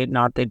little bit.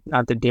 Not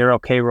the Darrell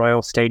K.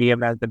 Royal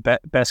Stadium has the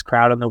best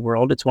crowd in the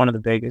world. It's one of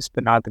the biggest,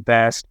 but not the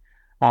best.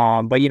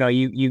 But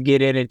you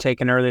get in and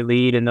take an early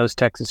lead, and those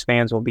Texas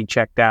fans will be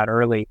checked out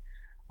early.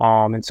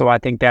 And so I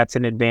think that's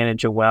an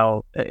advantage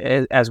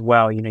as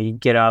well. You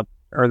get up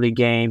early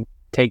game,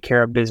 take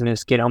care of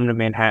business, get home to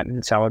Manhattan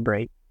and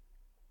celebrate.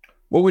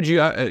 What would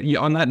you,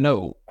 on that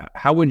note,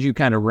 how would you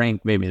kind of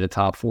rank maybe the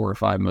top 4 or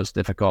 5 most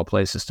difficult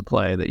places to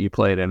play that you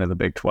played in the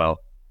Big 12?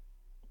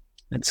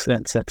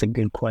 That's a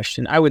good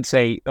question. I would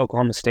say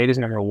Oklahoma State is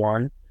number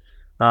 1.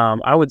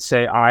 I would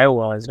say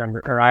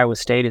Iowa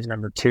State is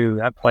number 2.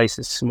 That place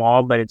is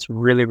small, but it's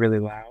really, really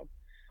loud.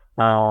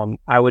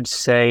 I would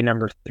say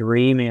number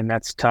 3, man,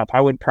 that's tough.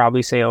 I would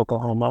probably say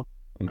Oklahoma.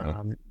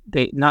 Okay.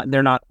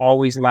 They're not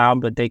always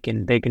loud, but they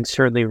can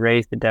certainly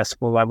raise the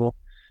decibel level.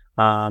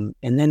 And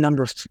then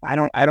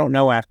I don't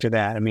know after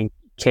that.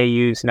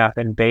 KU's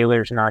nothing.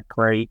 Baylor's not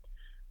great.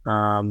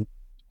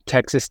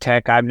 Texas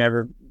Tech, I've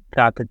never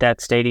thought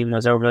that stadium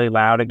was overly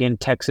loud. Again,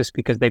 Texas,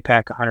 because they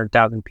pack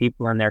 100,000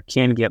 people in there,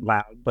 can get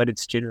loud, but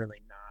it's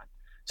generally not.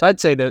 So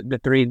I'd say the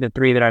three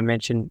that I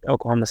mentioned,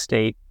 Oklahoma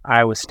State,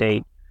 Iowa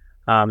State,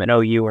 and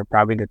OU, are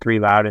probably the 3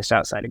 loudest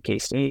outside of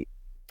K-State.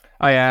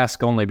 I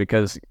ask only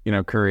because,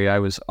 Curry, I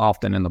was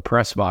often in the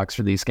press box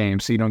for these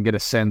games, so you don't get a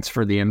sense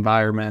for the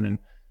environment. And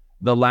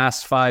the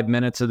last 5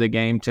 minutes of the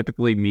game,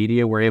 typically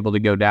media were able to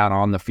go down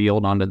on the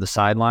field onto the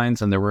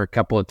sidelines, and there were a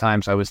couple of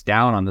times I was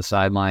down on the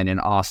sideline in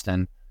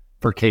Austin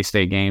for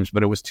K-State games,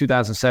 but it was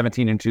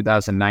 2017 and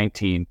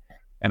 2019,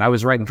 and I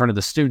was right in front of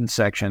the student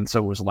section, so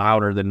it was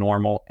louder than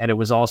normal, and it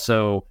was a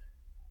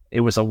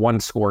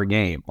 1-score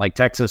game. Like,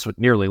 Texas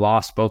nearly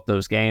lost both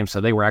those games,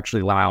 so they were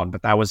actually loud,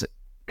 but that was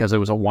because it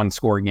was a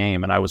 1-score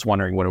game, and I was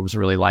wondering what it was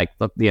really like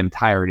the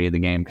entirety of the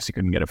game, because you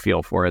couldn't get a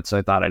feel for it, so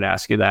I thought I'd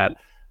ask you that.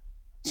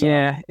 So.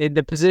 Yeah,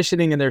 the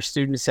positioning in their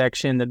student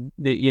section,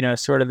 the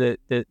sort of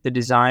the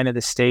design of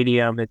the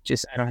stadium, I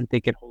don't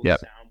think it holds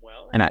sound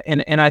well.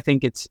 And I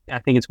think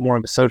it's more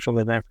of a social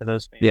event for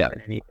those fans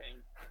than anything.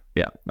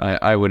 Yeah,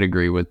 I would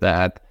agree with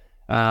that.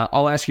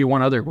 I'll ask you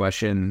one other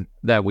question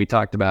that we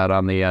talked about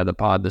on the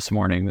pod this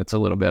morning that's a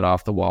little bit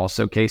off the wall.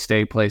 So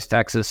K-State plays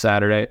Texas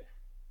Saturday,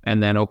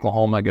 and then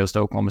Oklahoma goes to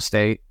Oklahoma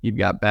State. You've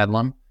got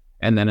Bedlam.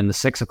 And then in the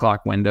 6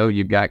 o'clock window,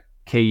 you've got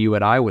KU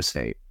at Iowa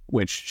State,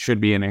 which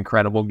should be an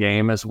incredible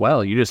game as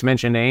well. You just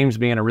mentioned Ames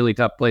being a really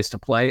tough place to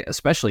play,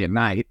 especially at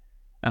night.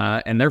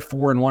 And they're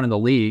 4-1 in the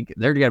league.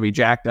 They're going to be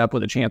jacked up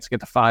with a chance to get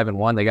to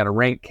 5-1. They got a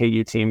ranked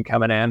KU team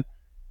coming in.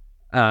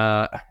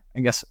 I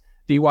guess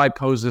DY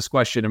posed this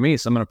question to me,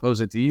 so I'm going to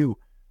pose it to you.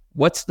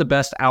 What's the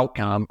best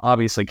outcome?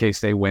 Obviously,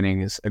 K-State winning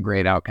is a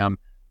great outcome.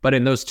 But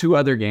in those 2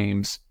 other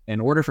games, in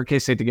order for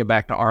K-State to get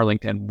back to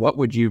Arlington, what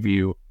would you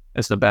view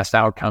as the best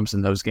outcomes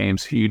in those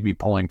games? Who you'd be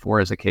pulling for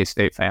as a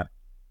K-State fan?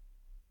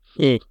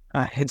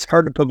 It's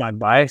hard to put my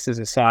biases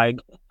aside.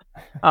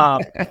 I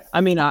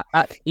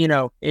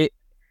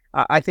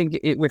think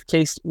with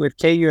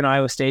KU and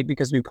Iowa State,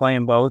 because we play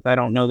them both, I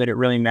don't know that it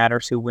really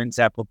matters who wins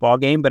that football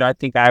game, but I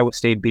think Iowa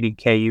State beating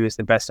KU is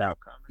the best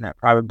outcome, and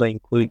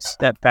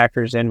that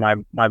factors in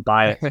my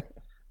bias.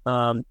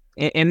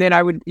 And then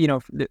I would,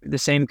 the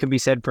same could be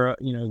said for,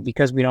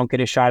 because we don't get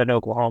a shot at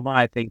Oklahoma.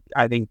 I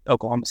think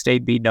Oklahoma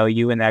State beating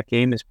OU in that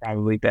game is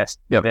probably best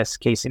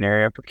case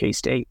scenario for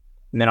K-State.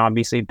 And then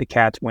obviously if the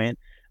Cats win,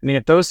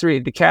 if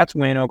the Cats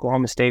win,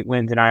 Oklahoma State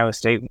wins, and Iowa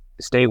State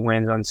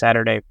wins on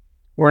Saturday,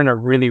 we're in a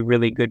really,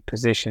 really good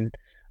position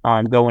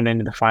going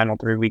into the final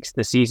 3 weeks of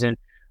the season.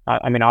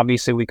 I mean,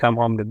 obviously we come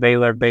home to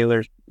Baylor.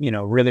 Baylor's,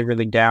 really,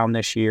 really down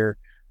this year,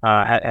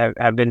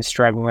 have been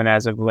struggling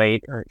as of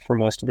late or for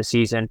most of the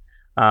season.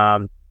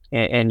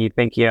 And you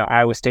think,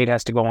 Iowa State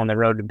has to go on the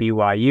road to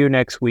BYU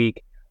next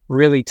week.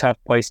 Really tough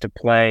place to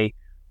play.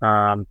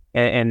 And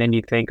then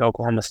you think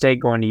Oklahoma State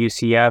going to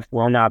UCF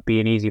will not be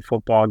an easy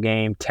football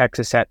game.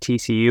 Texas at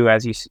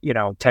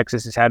TCU,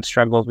 Texas has had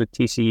struggles with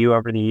TCU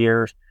over the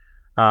years.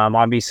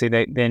 Obviously,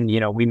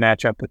 we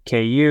match up with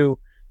KU.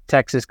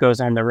 Texas goes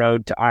on the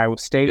road to Iowa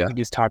State. Yeah. We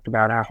just talked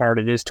about how hard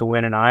it is to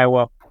win in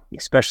Iowa,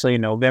 especially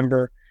in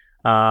November.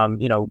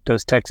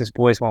 Those Texas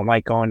boys won't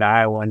like going to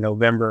Iowa in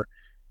November.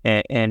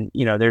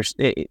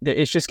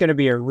 It's just going to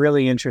be a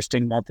really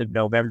interesting month of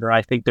November.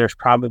 I think there's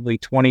probably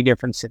 20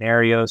 different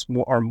scenarios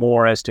or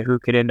more as to who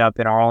could end up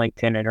in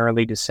Arlington in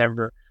early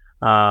December.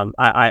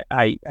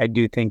 I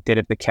do think that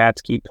if the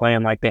Cats keep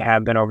playing like they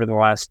have been over the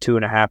last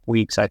 2.5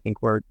 weeks, I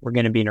think we're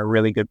going to be in a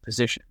really good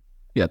position.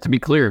 Yeah, to be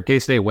clear, if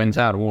K-State wins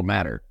out, it won't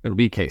matter. It'll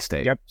be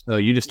K-State. Yep. So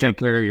you just take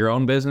care of your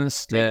own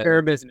business. Take care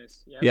of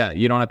business. Yep. Yeah,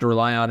 you don't have to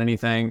rely on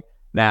anything.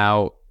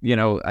 Now,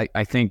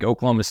 I think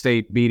Oklahoma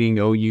State beating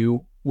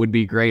OU would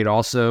be great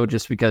also,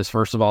 just because,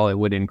 first of all, it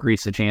would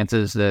increase the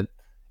chances that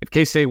if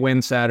K-State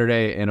wins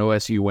Saturday and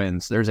OSU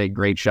wins, there's a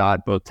great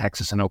shot both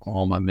Texas and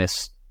Oklahoma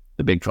miss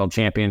the Big 12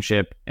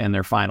 championship in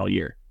their final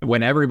year.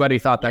 When everybody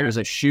thought that was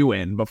a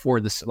shoo-in before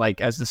this,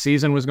 like as the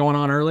season was going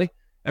on early,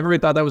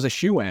 everybody thought that was a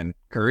shoo-in,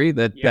 Curry,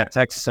 that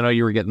Texas and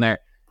OU were getting there.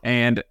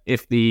 And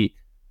if the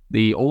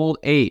old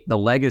 8, the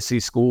legacy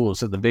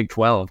schools of the Big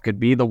 12 could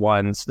be the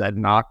ones that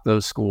knock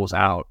those schools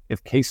out,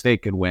 if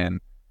K-State could win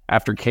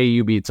after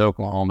KU beats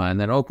Oklahoma and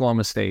then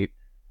Oklahoma State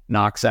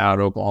knocks out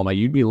Oklahoma,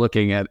 you'd be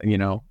looking at,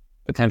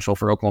 potential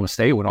for Oklahoma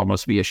State would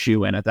almost be a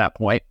shoo-in at that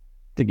point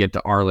to get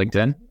to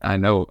Arlington. I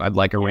know I'd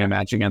like a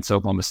rematch against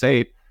Oklahoma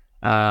State.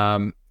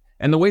 And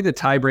the way the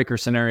tiebreaker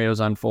scenarios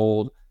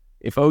unfold,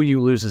 if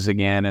OU loses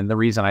again, and the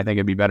reason I think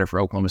it'd be better for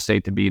Oklahoma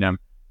State to beat them,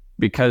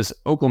 because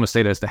Oklahoma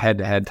State has the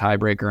head-to-head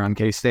tiebreaker on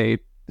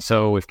K-State.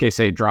 So if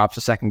K-State drops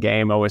a second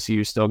game,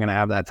 OSU is still going to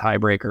have that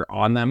tiebreaker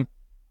on them.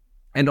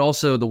 And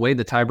also the way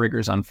the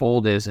tiebreakers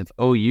unfold is if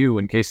OU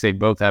and K-State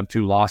both have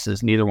 2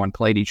 losses, neither one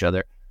played each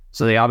other.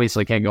 So they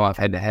obviously can't go off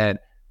head-to-head.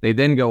 They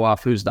then go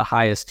off who's the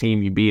highest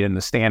team you beat in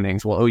the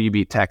standings. Well, OU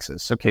beat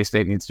Texas, so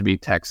K-State needs to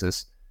beat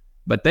Texas.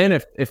 But then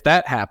if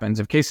that happens,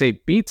 if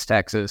K-State beats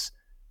Texas,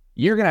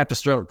 you're going to have to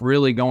start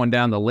really going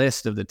down the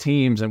list of the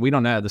teams, and we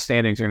don't know how the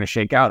standings are going to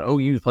shake out.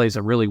 OU plays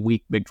a really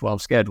weak Big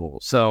 12 schedule.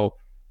 So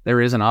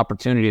there is an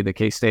opportunity that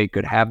K-State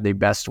could have the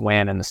best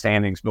win in the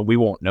standings, but we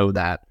won't know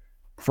that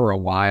for a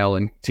while.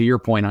 And to your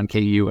point on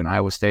KU and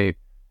Iowa State,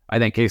 I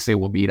think K-State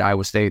will beat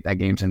Iowa State. That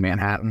game's in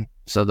Manhattan,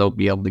 so they'll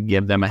be able to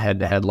give them a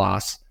head-to-head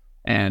loss.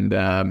 And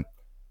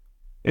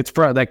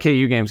that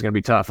KU game's going to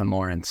be tough in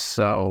Lawrence.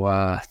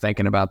 So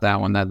thinking about that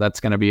one,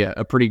 that's going to be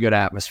a pretty good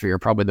atmosphere,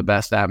 probably the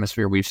best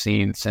atmosphere we've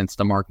seen since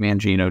the Mark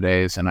Mangino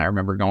days. And I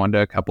remember going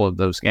to a couple of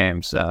those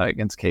games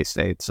against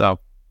K-State. So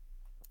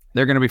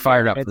they're going to be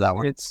fired up for that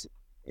one.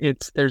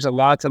 There's a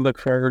lot to look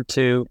forward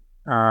to.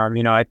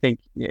 I think,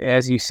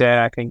 as you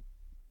said,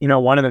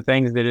 one of the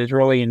things that is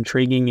really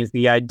intriguing is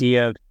the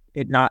idea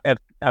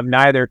of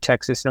neither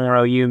Texas nor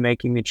OU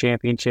making the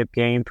championship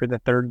game for the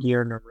 3rd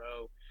year in a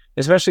row,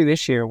 especially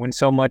this year when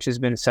so much has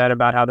been said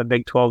about how the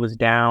Big 12 is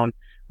down,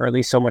 or at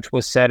least so much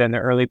was said in the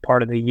early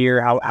part of the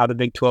year, how the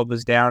Big 12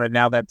 was down, and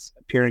now that's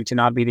appearing to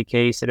not be the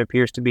case. It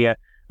appears to be a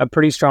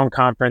pretty strong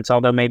conference,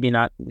 although maybe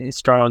not as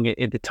strong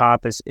at the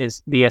top as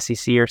the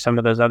SEC or some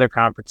of those other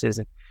conferences.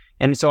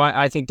 And so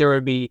I think there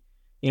would be,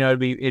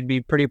 it'd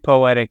be pretty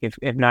poetic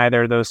if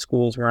neither of those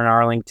schools were in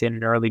Arlington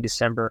in early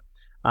December.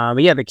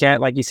 But yeah,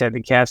 like you said,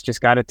 the Cats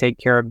just got to take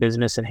care of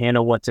business and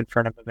handle what's in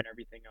front of them, and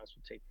everything else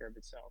will take care of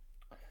itself.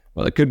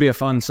 Well, it could be a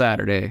fun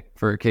Saturday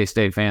for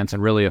K-State fans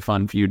and really a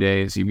fun few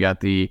days. You've got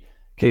the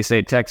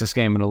K-State-Texas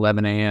game at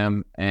 11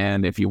 a.m.,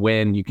 and if you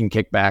win, you can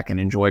kick back and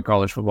enjoy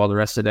college football the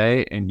rest of the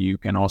day, and you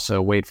can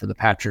also wait for the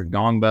Patrick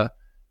Gongba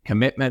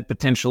commitment,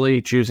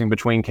 potentially choosing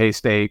between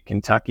K-State,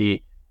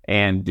 Kentucky,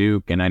 and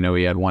Duke. And I know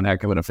he had one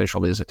heck of an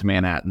official visit to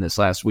Manhattan this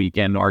last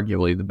weekend,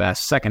 arguably the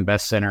second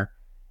best center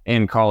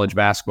in college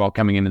basketball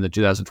coming into the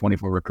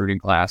 2024 recruiting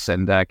class.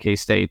 And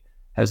K-State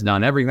has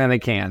done everything they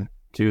can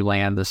to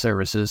land the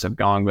services of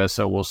Gongba.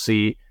 So we'll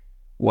see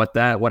what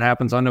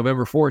happens on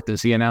November 4th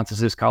as he announces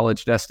his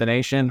college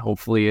destination.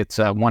 Hopefully it's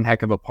one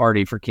heck of a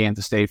party for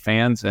Kansas State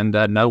fans, and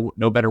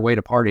no better way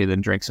to party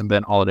than drink some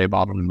Bent Holiday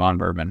bottled in bond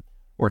bourbon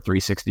or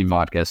 360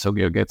 vodka. So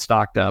go get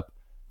stocked up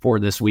for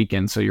this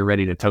weekend so you're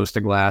ready to toast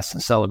a glass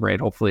and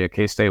celebrate hopefully a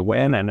K-State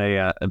win and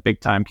a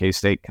big-time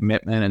K-State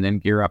commitment, and then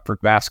gear up for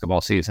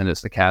basketball season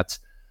as the Cats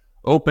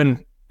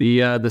open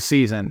the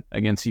season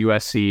against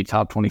USC,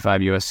 top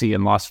 25 USC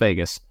in Las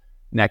Vegas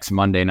next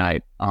Monday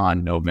night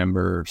on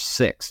November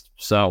 6th.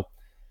 So,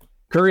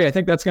 Curry, I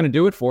think that's going to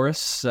do it for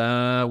us.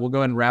 We'll go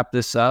ahead and wrap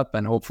this up,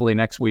 and hopefully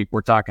next week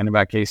we're talking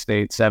about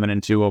K-State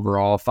 7-2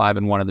 overall,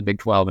 5-1 of the Big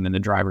 12, and in the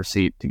driver's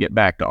seat to get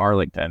back to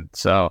Arlington.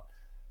 So,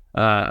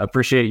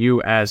 Appreciate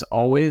you as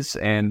always,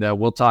 and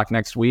we'll talk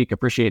next week.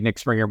 Appreciate Nick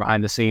Springer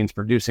behind the scenes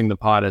producing the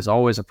pod as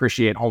always.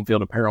 Appreciate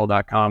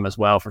homefieldapparel.com as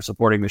well for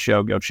supporting the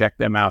show. Go check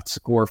them out.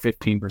 Score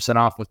 15%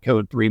 off with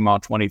code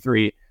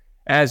 3MAW23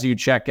 as you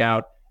check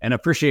out. And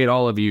appreciate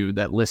all of you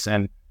that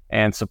listen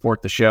and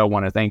support the show.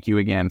 Want to thank you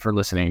again for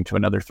listening to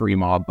another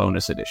 3MAW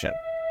bonus edition.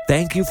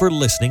 Thank you for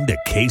listening to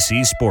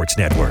KC Sports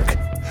Network.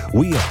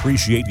 We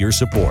appreciate your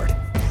support.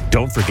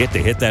 Don't forget to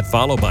hit that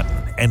follow button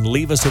and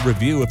leave us a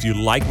review if you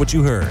like what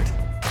you heard.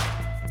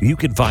 You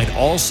can find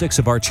all 6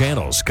 of our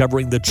channels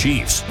covering the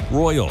Chiefs,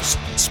 Royals,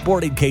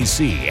 Sporting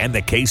KC, and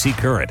the KC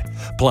Current,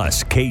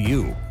 plus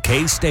KU,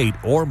 K-State,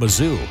 or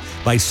Mizzou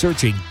by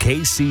searching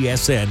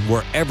KCSN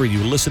wherever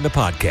you listen to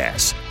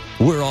podcasts.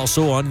 We're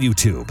also on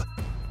YouTube.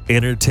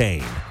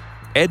 Entertain,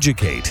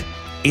 educate,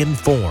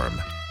 inform.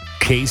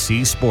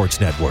 KC Sports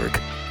Network.